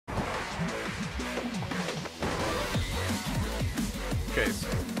Okay, so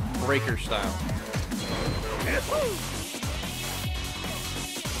breaker style.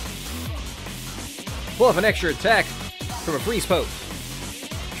 Pull off an extra attack from a freeze pose.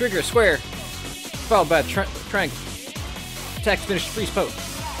 Trigger a square, followed by a triangle. Attack to finish the freeze pose.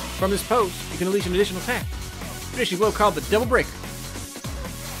 From this pose, you can unleash an additional attack. Finishing blow called the double breaker.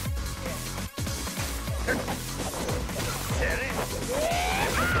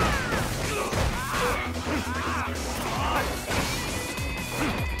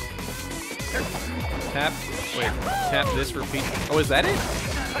 Tap. Wait. Tap this, repeat. Oh, is that it?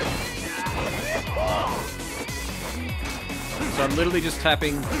 So I'm literally just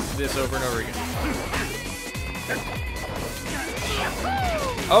tapping this over and over again.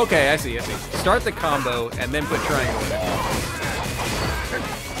 Okay, I see, I see. Start the combo and then put triangle in it.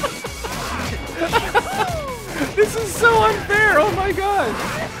 This is so unfair! Oh my god!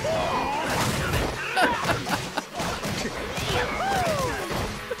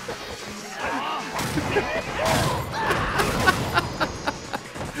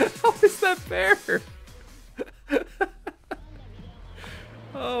 How is that fair?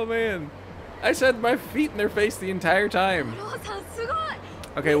 Oh man. I just had my feet in their face the entire time.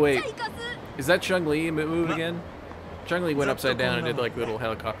 Okay, wait. Is that Chun-Li move again? Chun-Li went upside down and did like the little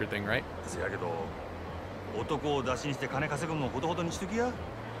helicopter thing, right? Okay,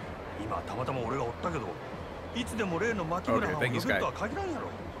 thank you, Sky.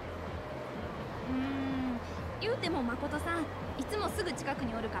 言うても誠さん、いつもすぐ近く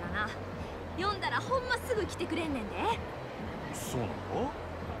におるからな。読んだらほんますぐ来てくれんねんで。そうなの？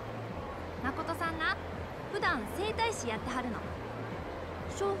誠さんな、普段整体師やってはるの。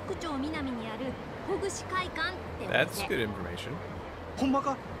小福町南にあるほぐし会館ってお店。That's good information. ほんま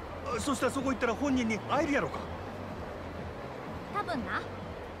か？そしたらそこ行ったら本人に会えるやろか。多分な。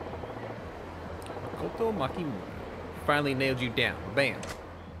Makoto Makimura finally nailed you down. Bam.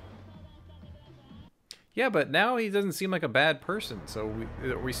 Yeah, but now he doesn't seem like a bad person, so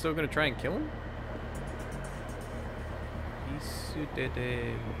are we still going to try and kill him?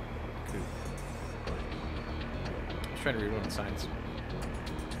 Isudede Ku. I was trying to read one of the signs.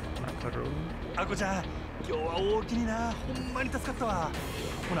 Makaru. Ako-chan, 今日は大きにな。ほんまに助かったわ。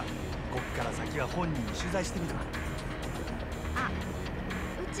ほな、こっから先は本人に取材してみるわ。あ、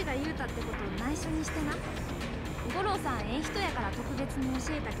うちが言うたってことを内緒にしてな。五郎さんええ人やから特別に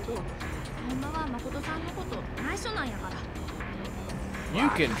教えたけど、ほんまは誠さんのこと内緒なんやから。You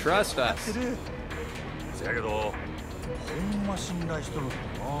can trust us. せやけど、ほんま信頼しとるんだな、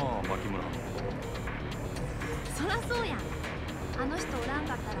牧村。そらそうやん。あの人おらん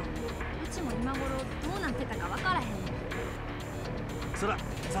かったら、うちも今頃どうなってたかわからへんもん。そら、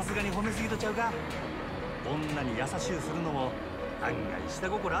さすがに褒めすぎとちゃうか。女に優しゅうするのも案外下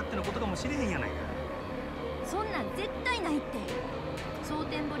心あってのことかもしれへんやないか。そんなん絶対ないって。蒼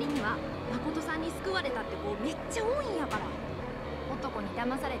天堀には誠さんに救われたって子めっちゃ多いんやから。男に騙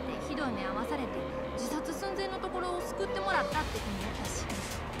されてひどい目合わされて自殺寸前のところを救ってもらったってふうに言ったし、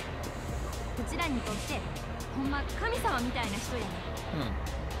うちらにとってほんま神様みたいな人やねん。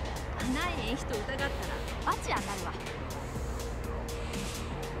あんなええ人疑ったら罰当たるわ。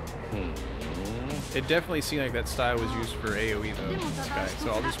It definitely seemed like that style was used for AoE though, this guy,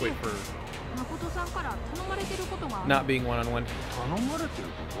 so I'll just wait for 誠さんから頼まれてることがある。 not being one-on-one. 頼まれてる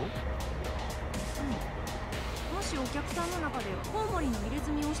こと？もしお客さんの中でコウモリの入れ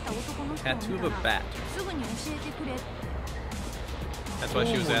墨をした男の人を Tattoo 見 of た a ら bat. すぐに教えてくれ。 That's why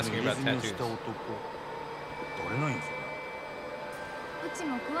she was asking about 誰 tattoos. なんやそれ。うち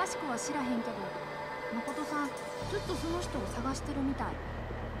も詳しくは知らへんけど、誠さんずっとその人を探してるみたい。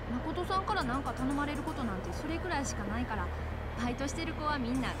誠さんからなんか頼まれることなんてそれくらいしかないから、バイトしてる子はみ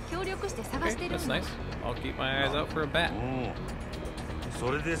んな協力して探 Okay, してるん that's だ。 nice. I'll keep my eyes out for a bat.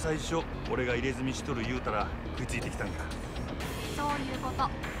 それで最初俺が入れ墨しとる言うたら食いついてきたんか。そういうこと。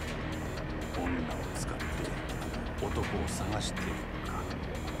女を使って男を探してるか。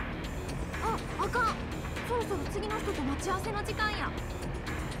あ、あかん。そろそろ次の人と待ち合わせの時間や。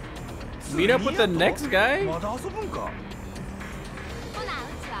 Meet up with the next guy? まだ遊ぶんか。ほな、う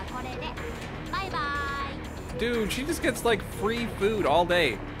ちはこれで。バイバイ。 Dude, she just gets like free food all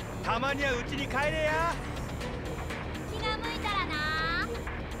day. たまにはうちに帰れや。気が向いたらな。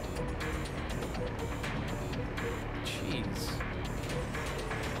 Jeez.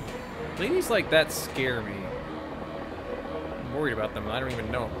 Ladies like that scare me. I'm worried about them. I don't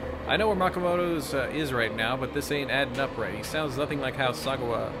even know. I know where Makamoto's is right now, but this ain't adding up right. He sounds nothing like how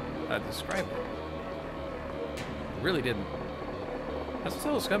Sagawa described it. Really didn't. That's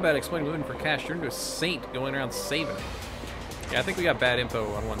what the scumbag explained moving for cash turned into a saint going around saving it. Yeah, I think we got bad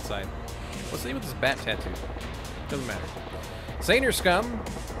info on one side. What's the name of this bat tattoo? Doesn't matter. Saner scum.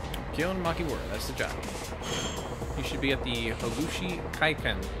 Killing Makiwara, that's the job. You should be at the Hogushi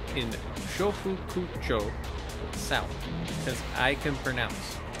Kaiken in Shofukucho South, because I can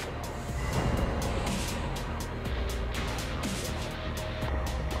pronounce.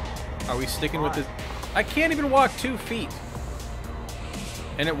 Are we sticking with this? I can't even walk 2 feet.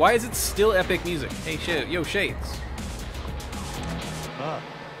 And why is it still epic music? Hey, yo, Shades.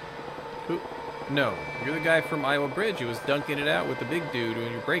 Who? No, you're the guy from Iowa Bridge who was dunking it out with the big dude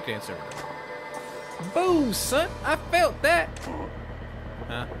doing your breakdance over there. Boom, son! I felt that!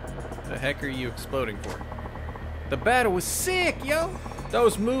 Huh? The heck are you exploding for? The battle was sick, yo!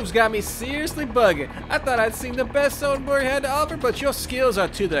 Those moves got me seriously bugging. I thought I'd seen the best Sodenborg had to offer, but your skills are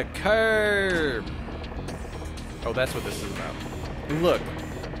to the curb. Oh, that's what this is about. Look,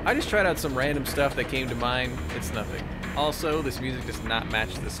 I just tried out some random stuff that came to mind. It's nothing. Also, this music does not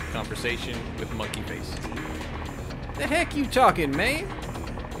match this conversation with Monkey Face. The heck you talking, man?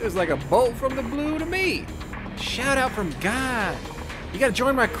 It was like a bolt from the blue to me. Shout out from God. You gotta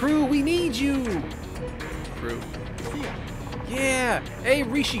join my crew. We need you. Crew. Yeah. Hey,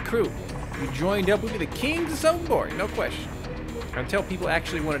 Rishi crew. You joined up with the kings of Sodenborg, no question. Until people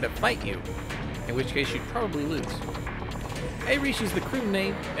actually wanted to fight you, in which case you'd probably lose. Hey, Rishi's the crew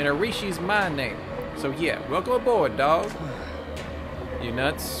name, and Arishi's my name. So yeah, welcome aboard, dog. You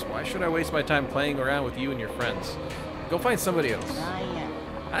nuts? Why should I waste my time playing around with you and your friends? Go find somebody else.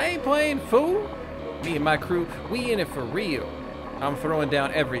 I ain't playing, fool. Me and my crew, we in it for real. I'm throwing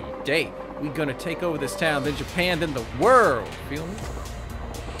down every day. We gonna take over this town, then Japan, then the world. Feel me?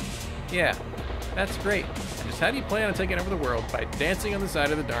 Yeah, that's great. Just how do you plan on taking over the world? By dancing on the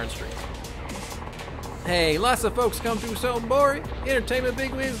side of the darn street. Hey, lots of folks come through Sodenborg. Entertainment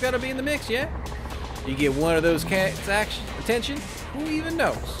bigwigs gotta be in the mix, yeah? You get one of those cats' attention, who even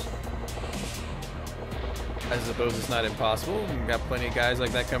knows? I suppose it's not impossible. We've got plenty of guys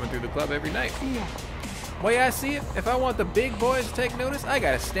like that coming through the club every night. Yeah. Way I see it, if I want the big boys to take notice, I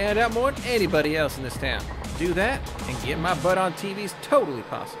gotta stand out more than anybody else in this town. Do that, and get my butt on TV is totally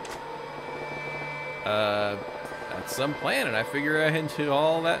possible. That's some plan, and I figure into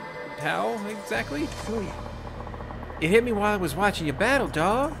all that. How exactly? Oh, yeah. It hit me while I was watching you battle,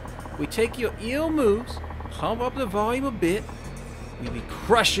 dog. We take your ill moves, pump up the volume a bit, we be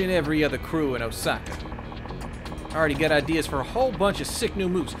crushing every other crew in Osaka. I already got ideas for a whole bunch of sick new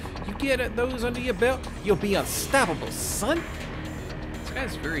moves. You get those under your belt, you'll be unstoppable, son. This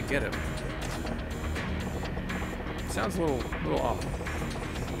guy's very ghetto. Sounds a little off.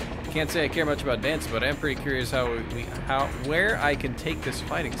 Can't say I care much about dancing, but I am pretty curious where I can take this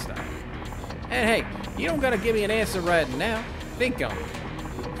fighting style. And hey, you don't gotta give me an answer right now. Think on it.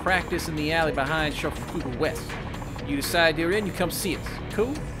 Practice in the alley behind Shofuku West. You decide you're in, you come see us.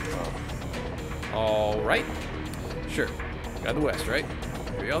 Cool? All right. Sure. Got the West, right?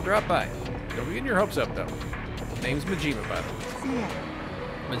 Maybe I'll drop by. Don't be getting your hopes up, though. Name's Majima, by the way.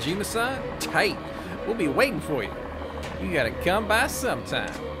 Majima-san? Tight. We'll be waiting for you. You gotta come by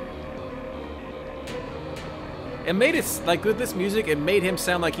sometime. It made it, like with this music, it made him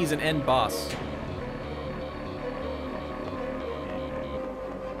sound like he's an end boss.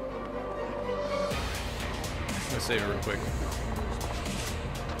 I'm gonna save it real quick.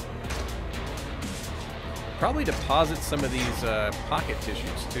 Probably deposit some of these pocket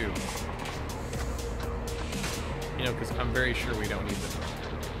tissues too. You know, because I'm very sure we don't need them.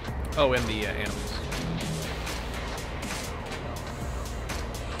 Oh, and the animals.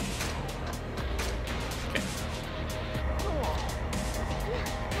 Okay.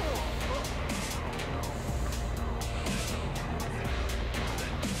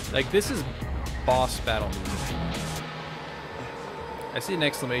 Like, this is boss battle music. I see an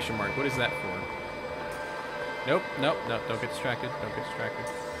exclamation mark. What is that for? Nope, nope, no, don't get distracted, don't get distracted.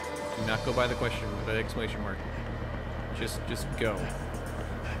 Do not go by the question with the exclamation mark. Just go.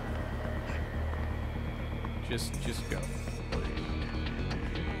 Just go.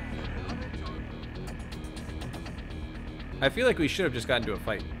 I feel like we should have just gotten to a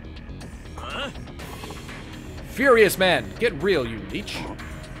fight. Huh? Furious man, get real, you leech.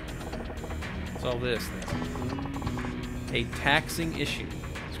 What's all this then? A taxing issue.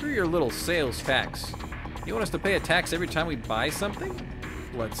 Screw your little sales tax. You want us to pay a tax every time we buy something?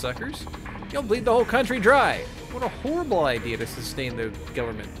 Bloodsuckers. You'll bleed the whole country dry. What a horrible idea to sustain the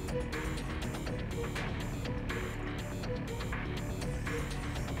government.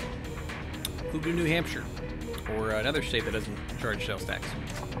 Move to New Hampshire, or another state that doesn't charge sales tax.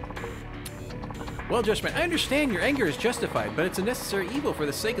 Well, Judgment, I understand your anger is justified, but it's a necessary evil for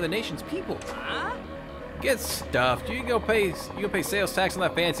the sake of the nation's people. Get stuffed. You go pay sales tax on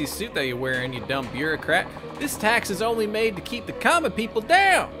that fancy suit that you're wearing, you dumb bureaucrat. This tax is only made to keep the common people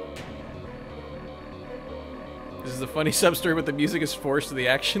down. This is a funny sub-story, but the music is forced to the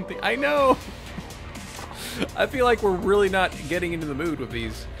action thing. I know. I feel like we're really not getting into the mood with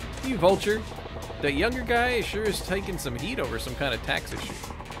these. You vulture. The younger guy sure is taking some heat over some kind of tax issue.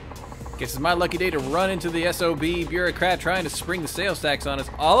 Guess it's my lucky day to run into the SOB bureaucrat trying to spring the sales tax on us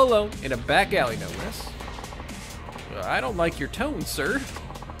all alone in a back alley, no less. I don't like your tone, sir.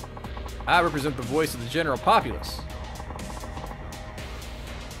 I represent the voice of the general populace.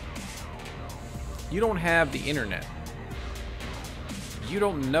 You don't have the internet. You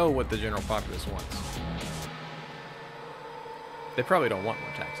don't know what the general populace wants. They probably don't want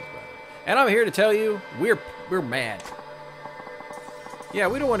more taxes, but. And I'm here to tell you, we're mad. Yeah,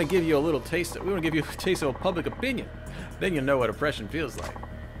 we don't want to give you a little taste. We want to give you a taste of public opinion. Then you'll know what oppression feels like.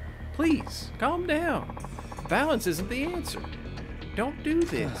 Please, calm down. Violence isn't the answer. Don't do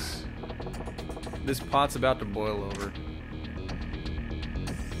this. This pot's about to boil over.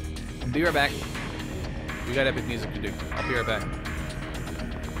 Be right back. We got epic music to do. I'll be right back.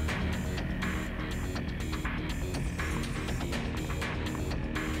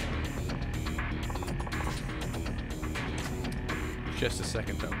 Just a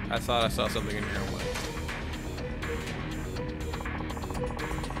second though. I thought I saw something in here.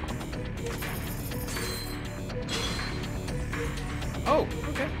 Oh,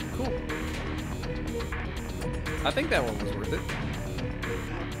 okay, cool. I think that one was worth it.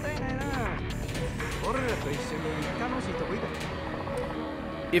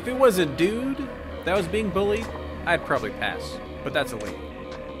 If it was a dude that was being bullied, I'd probably pass. But that's a lady.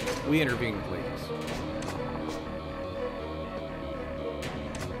 We intervene with ladies.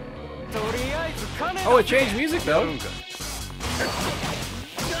 Oh, it changed music though.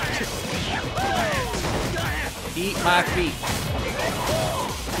 Eat my feet.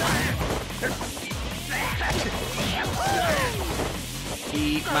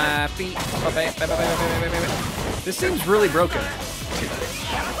 Eat my feet. This seems really broken.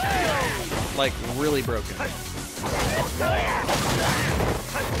 Like, really broken.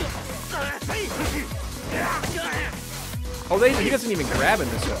 Oh, he doesn't even grab in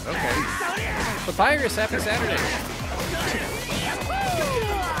this one. Okay. Papyrus, happy Saturday.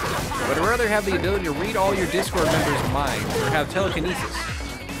 Would I rather have the ability to read all your Discord members' minds or have telekinesis?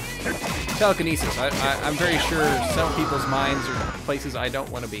 Telekinesis. I'm very sure some people's minds are places I don't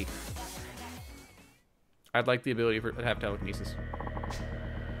want to be. I'd like the ability to have telekinesis.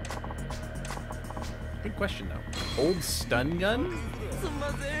 Good question, though. Old stun gun?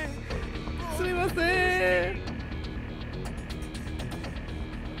 Sumimasen!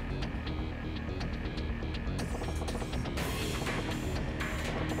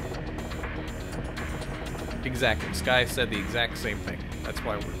 Exactly. Sky said the exact same thing. That's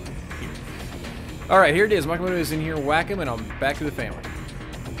why we're here. Alright, here it is. Makamoto is in here. Whack him, and I'm back to the family.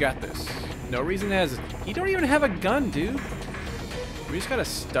 Got this. No reason to hesitate. You don't even have a gun, dude. We just got a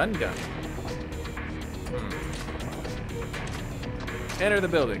stun gun. Enter the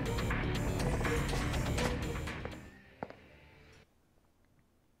building.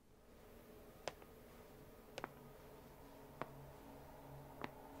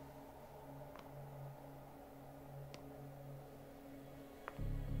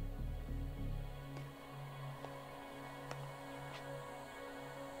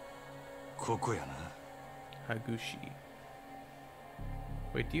 Hagushi.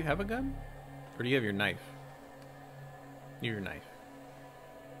 Wait, do you have a gun? Or do you have your knife? Your knife.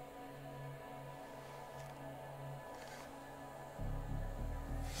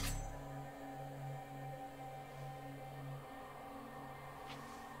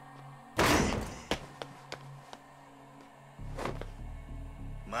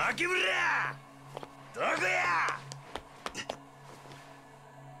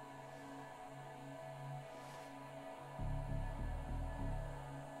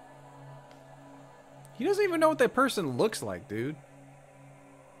 He doesn't even know what that person looks like, dude.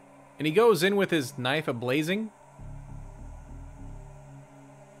 And he goes in with his knife ablazing.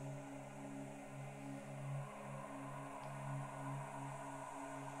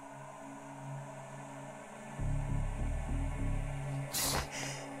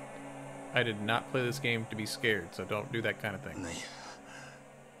 I did not play this game to be scared, so don't do that kind of thing.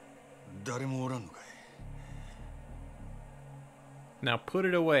 Now put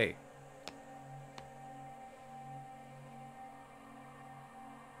it away.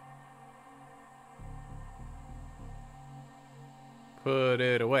 Put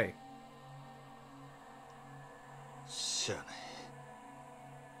it away.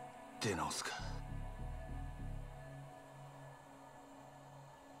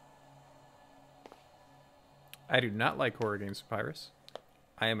 I do not like horror games, Papyrus.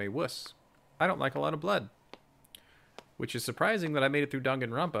 I am a wuss. I don't like a lot of blood. Which is surprising that I made it through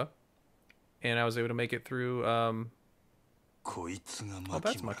Danganronpa. And I was able to make it through, oh,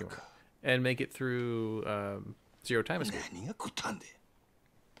 that's Makimura. And make it through, Zero Time Escape.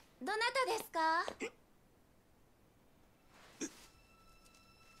 どなたですか？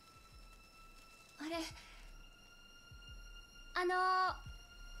あれ、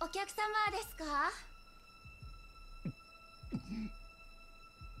お客様ですか？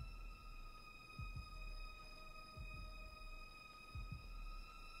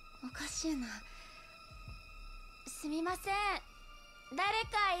おかしいな。すみません。誰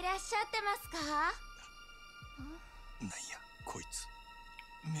かいらっしゃってますか？なんや、こいつ。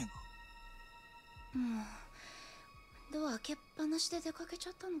目が。もう、ドア開けっぱなしで出かけちゃ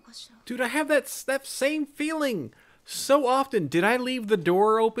ったのかしら。Dude, I have that same feeling so often. Did I leave the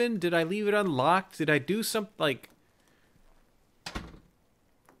door open? Did I leave it unlocked? Did I do something like...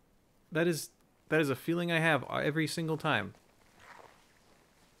 That is a feeling I have every single time.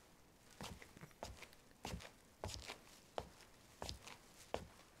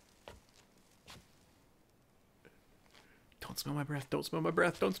 Don't smell my breath. Don't smell my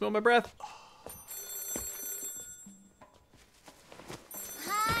breath. Don't smell my breath.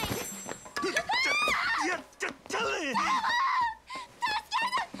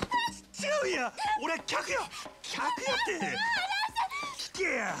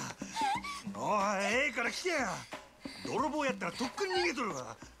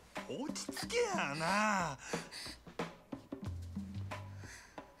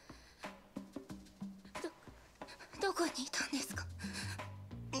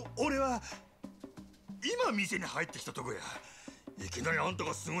俺は今店に入ってきたとこや。いきなりあんた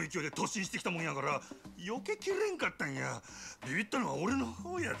がすごい勢いで突進してきたもんやから避けきれんかったんや。ビビったのは俺の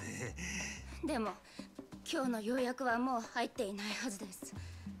方やで。でも今日の予約はもう入っていないはずです。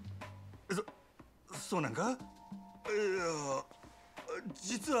そうなんか？いや、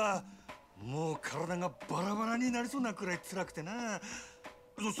実はもう体がバラバラになりそうなくらい辛くてな。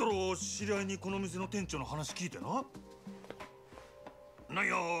そしたら知り合いにこの店の店長の話聞いてな。なん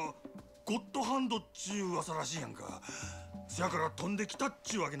や、ゴッドハンドっちゅう噂らしいやんか。せやから飛んできたっ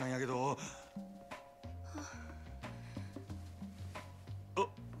ちゅうわけなんやけど。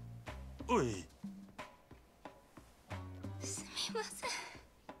おい。すみません。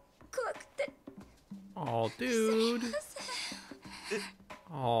怖くて。Oh, dude. すみませ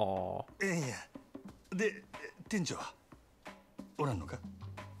ん。Oh. いや。で、店長はおらんのか？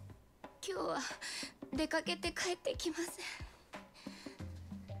今日は出かけて帰ってきません。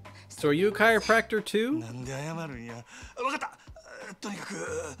So are you a chiropractor too? なんで謝るんや。わかった。とにかく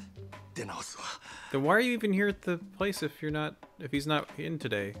出直すわ。Then why are you even here at the place if he's not in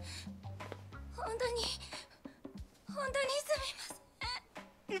today? 本当にす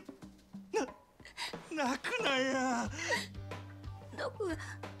みません。泣くなや。どこが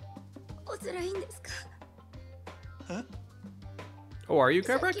お辛いんですか？ Oh, are you a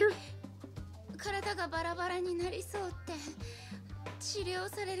chiropractor? 体がバラバラになりそうって。治療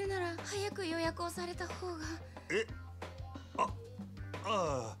されるなら早く予約をされた方が。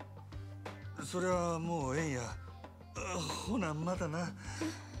ああ、それはもうええんや。ほなまだな。やっ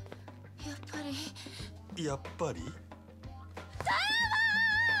ぱり。やっぱり？違う、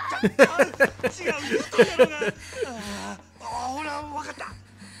言うとやろが。ほら、わかった。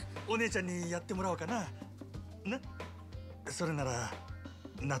お姉ちゃんにやってもらおうかな。な、それなら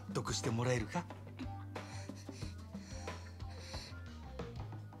納得してもらえるか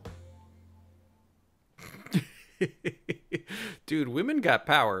？Dude, women got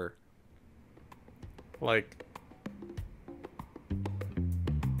power. Like...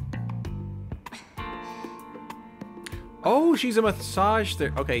 Oh, she's a massage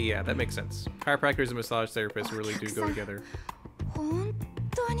therapist. Okay, yeah, that makes sense. Chiropractors and massage therapists really do go together. 本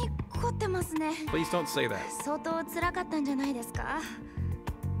当に凝ってますね。 Please don't say that. 相当辛かったんじゃないですか？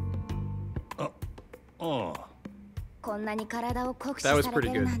こんなに体を酷使され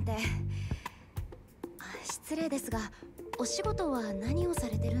てるなんて。失礼ですが、お仕事は何をさ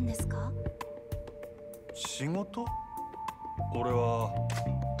れてるんですか？仕事？俺は。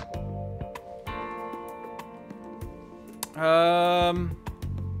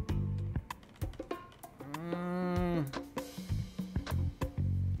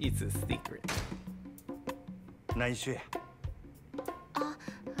It's a secret. 内緒や。あ、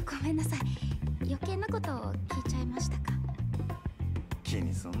ごめんなさい。余計なことを聞いちゃいましたか？気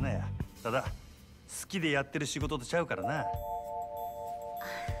にすんなや。ただ好きでやってる仕事とちゃうからな。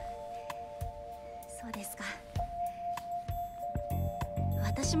そうですか。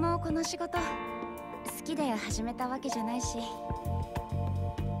私もこの仕事好きで始めたわけじゃないし、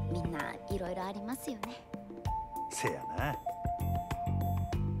みんないろいろありますよね。せやな。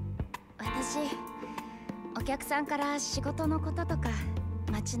私、お客さんから仕事のこととか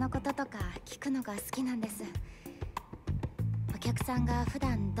街のこととか聞くのが好きなんです。お客さんが普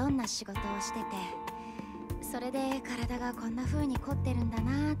段どんな仕事をしてて、それで体がこんな風に凝ってるんだ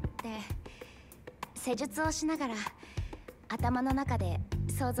なって施術をしながら頭の中で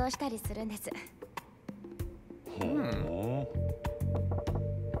想像したりするんです。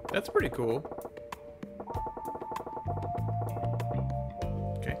That's pretty cool.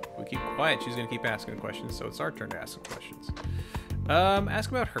 Okay, we keep quiet. She's gonna keep asking questions, so it's our turn to ask some questions.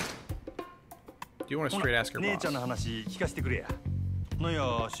 Ask about her. Do you want to straight ask her 姉ちゃんの boss? 話聞かせてくれや。なんや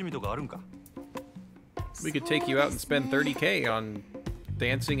趣味とかあるんか。We could take you out and spend 30K on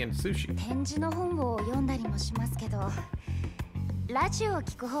dancing and sushi. 展示の本を読んだりもしますけど、ラジオを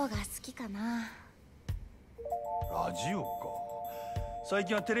聞く方が好きかな。ラジオか。最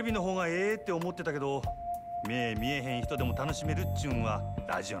近はテレビの方がええって思ってたけど、目見えへん人でも楽しめるっちゅうんは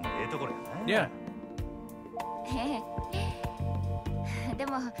ラジオのええところやな。Yeah. で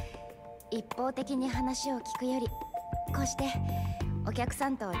も一方的に話を聞くより、こうしてお客さ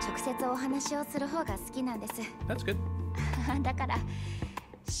んと直接お話をする方が好きなんです。 That's good. だから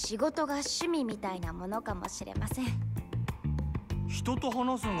仕事が趣味みたいなものかもしれません。人と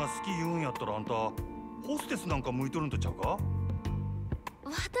話すのが好き言うんやったら、あんたホステスなんか向いとるんとちゃうか。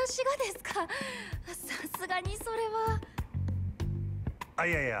私がですか。さすがにそれは。あ、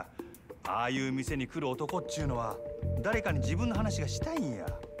いやいや、ああいう店に来る男っちゅうのは誰かに自分の話がしたいんや。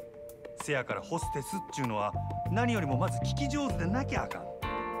せやからホステスっちゅうのは何よりもまず聞き上手でなきゃあかん。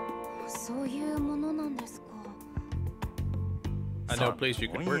そういうものなんですか。 I know a place you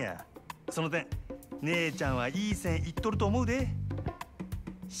could そん work. や。その点姉ちゃんはいい線いっとると思うで。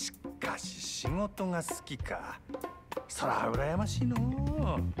しかし仕事が好きか。そら羨ましいの。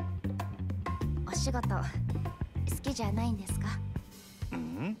お仕事好きじゃないんですか。う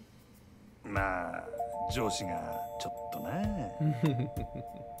ん、まあ上司がちょっとな。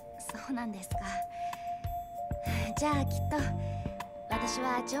そうなんですか。じゃあきっと私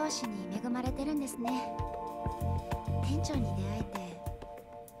は上司に恵まれてるんですね。店長に出会えて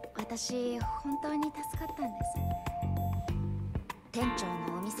私本当に助かったんです。店長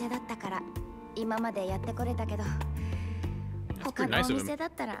のお店だったから今までやってこれたけど、他のお店だ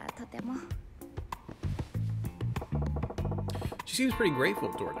ったらとても。 She seems pretty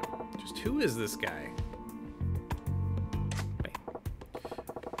grateful toward him. Just who is this guy? Wait.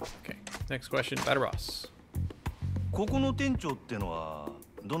 Okay, next question. Better Ross. ここの店長ってのは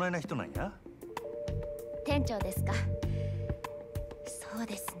どないな人なんや。店長ですか。そう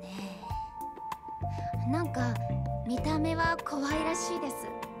ですね。なんか見た目は可愛らしいです。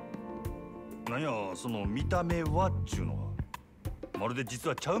なんやその見た目はっちゅうのは、まるで実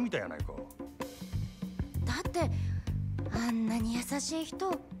はちゃうみたいやないか。だってあんなに優しい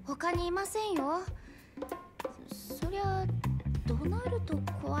人他にいませんよ。そりゃ怒鳴ると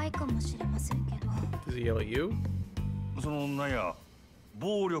怖いかもしれませんけど。 Does he yell at you? そのなんや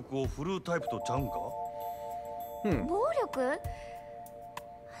暴力を振るうタイプとちゃうんか。暴力？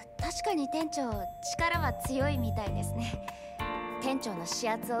確かに店長力は強いみたいですね。店長の指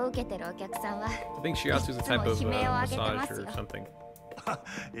圧を受けてるお客さんは I think Shiatsu's a type of いつも悲鳴を上げてま massage す or よ。 something.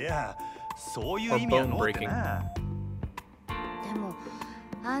 いやそういう意味やのってな。でも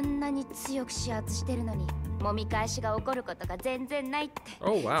あんなに強く指圧してるのに揉み返しが起こることが全然ないって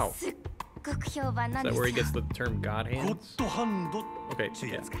Oh, wow. すっごく評判な Is ん that です where he よ。 gets the term God ゴッ hands? ドハンドっ Okay, ちゅ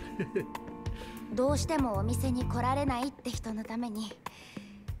う yeah. やつか。どうしてもお店に来られないって人のために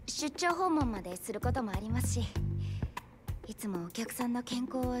出張訪問まですることもありますし、いつもお客さんの健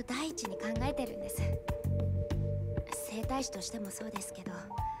康を第一に考えてるんです。整体師としてもそうですけど、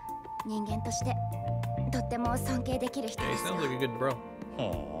人間としてとっても尊敬できる人 Yeah, で he す sounds よ。 like a good bro.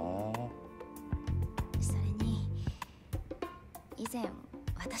 はそれに以前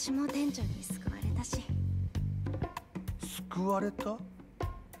私も店長に救われたし。あ救われた。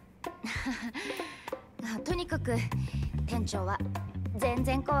とにかく店長は全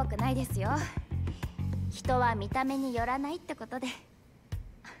然怖くないですよ。人は見た目によらないってことで。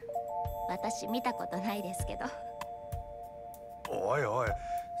私見たことないですけど。おいおい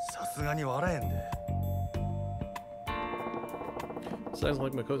さすがに笑えんで。 Sounds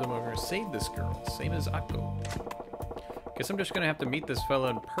like Makoto Moga saved this girl, same as Akko. Guess I'm just gonna have to meet this fella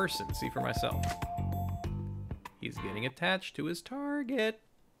in person, see for myself. He's getting attached to his target.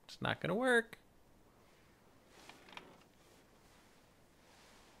 It's not gonna work.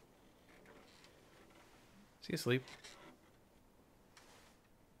 Is he asleep?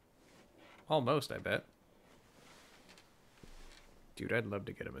 Almost, I bet. Dude, I'd love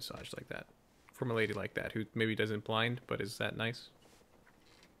to get a massage like that. From a lady like that, who maybe doesn't blind, but is that nice?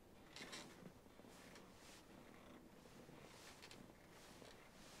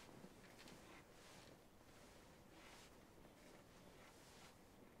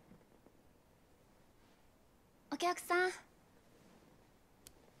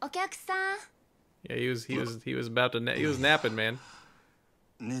 Yeah, he was about to he was napping, man.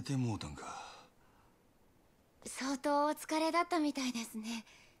 寝てもうたんか。相当お疲れだったみたいですね。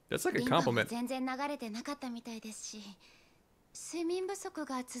 That's like a リンパも compliment. 全然流れてなかったみたいですし、睡眠不足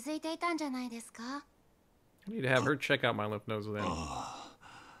が続いていたんじゃないですか？ I need to have her check out my lymph nodes with him.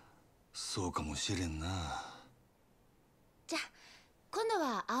 そうかもしれんな。じゃあ今度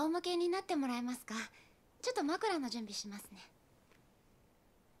は仰向けになってもらえますか？ちょっと枕の準備しますね。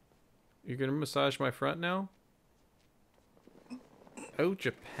 You're gonna massage my front now? Oh,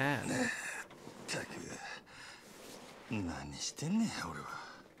 Japan. たく、何してんねん俺は。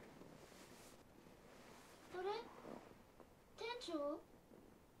あれ？店長？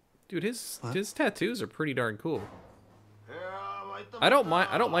 Dude, his tattoos are pretty darn cool. I don't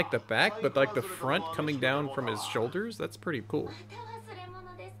like the back, but like the front coming down from his shoulders, that's pretty cool. また忘れ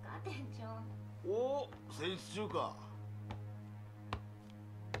物ですか、店長？お、成立中か。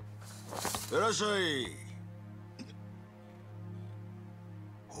いらっしゃい。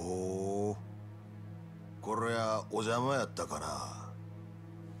ほう。これはお邪魔やったかな。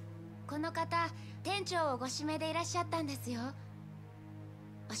この方、店長をご指名でいらっしゃったんですよ。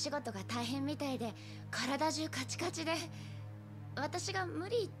お仕事が大変みたいで、体中カチカチで、私が無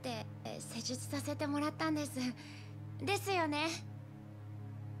理言って施術させてもらったんです。ですよね。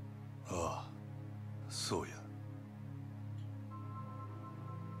ああ、そうや。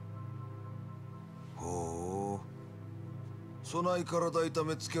ほう。そない体痛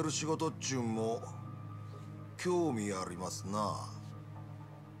めつける仕事っちゅうんも興味ありますな。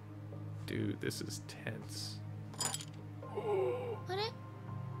Dude, this is tense. あれ？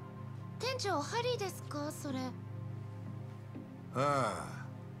店長、ハリーですか、それ？はあ。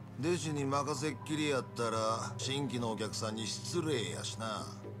弟子に任せっきりやったら新規のお客さんに失礼やしな。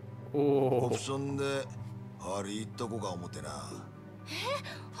オ Oh, プションでハリー行っとこか思てな。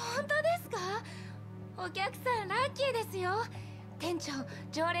本当ですか？お客さんラッキーですよ。店長、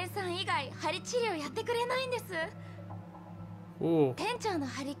常連さん以外針治療やってくれないんです。 oh. 店長の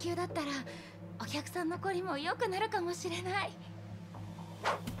針灸だったらお客さんのこりも良くなるかもしれない。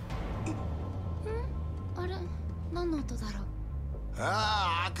あれ、何の音だろう？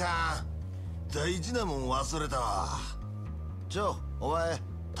ああ、あかん。大事なもん忘れたわ。お前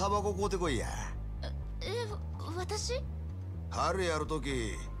タバコ買うてこいや。私？春やると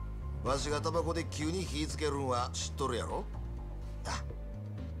きわしがタバコで急に火つけるんは知っとるやろ。あ、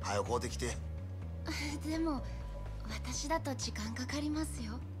はよ買うてきて。でも私だと時間かかります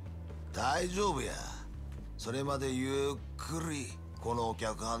よ。大丈夫や。それまでゆっくりこのお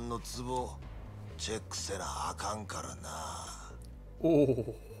客はんのツボチェックせなあかんからな。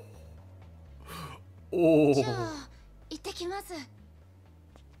Oh. Oh. じゃあ行ってきます。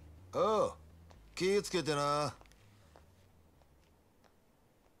おう、気ぃつけてな。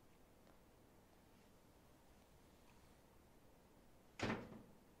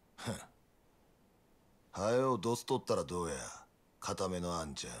はよドス取ったらどうや。固めのあ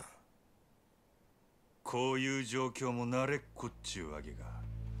んちゃん。こういう状況も慣れっこっちゅうわけか。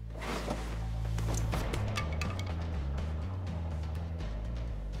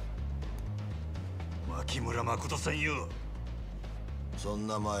牧村誠さんよ。そん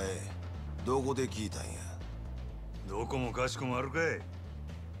な前どこで聞いたんや。どこもかしこもあるかい。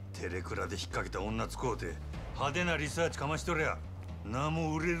テレクラで引っ掛けた女使うて派手なリサーチかましとりゃ名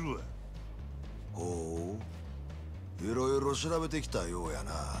も売れるわ。ほう、いろいろ調べてきたようや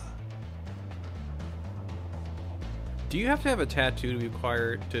な。Do you have to have a tattoo to be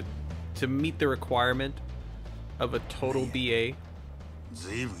required to meet the requirement of a total BA?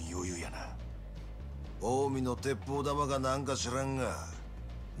 ずいぶん余裕やな。近江の鉄砲玉がなんか知らんが、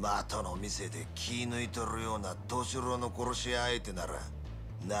的の店で気抜いとるような年老の殺し屋相手なら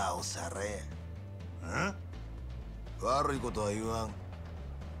なおさらや。悪いことは言わん。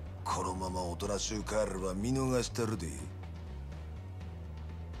このままおとなしゅう帰れば見逃してるで。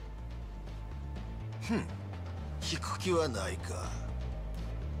引く気はないか。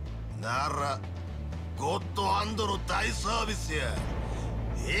ならゴッドハンドの大サービスや。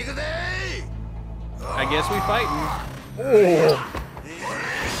行くでー。 I guess we fighting. Oh.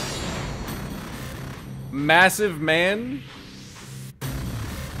 Massive man.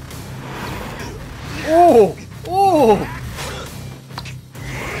 Oh. Oh.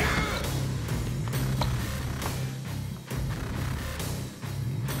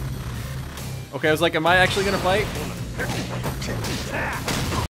 Okay, I was like, am I actually gonna fight?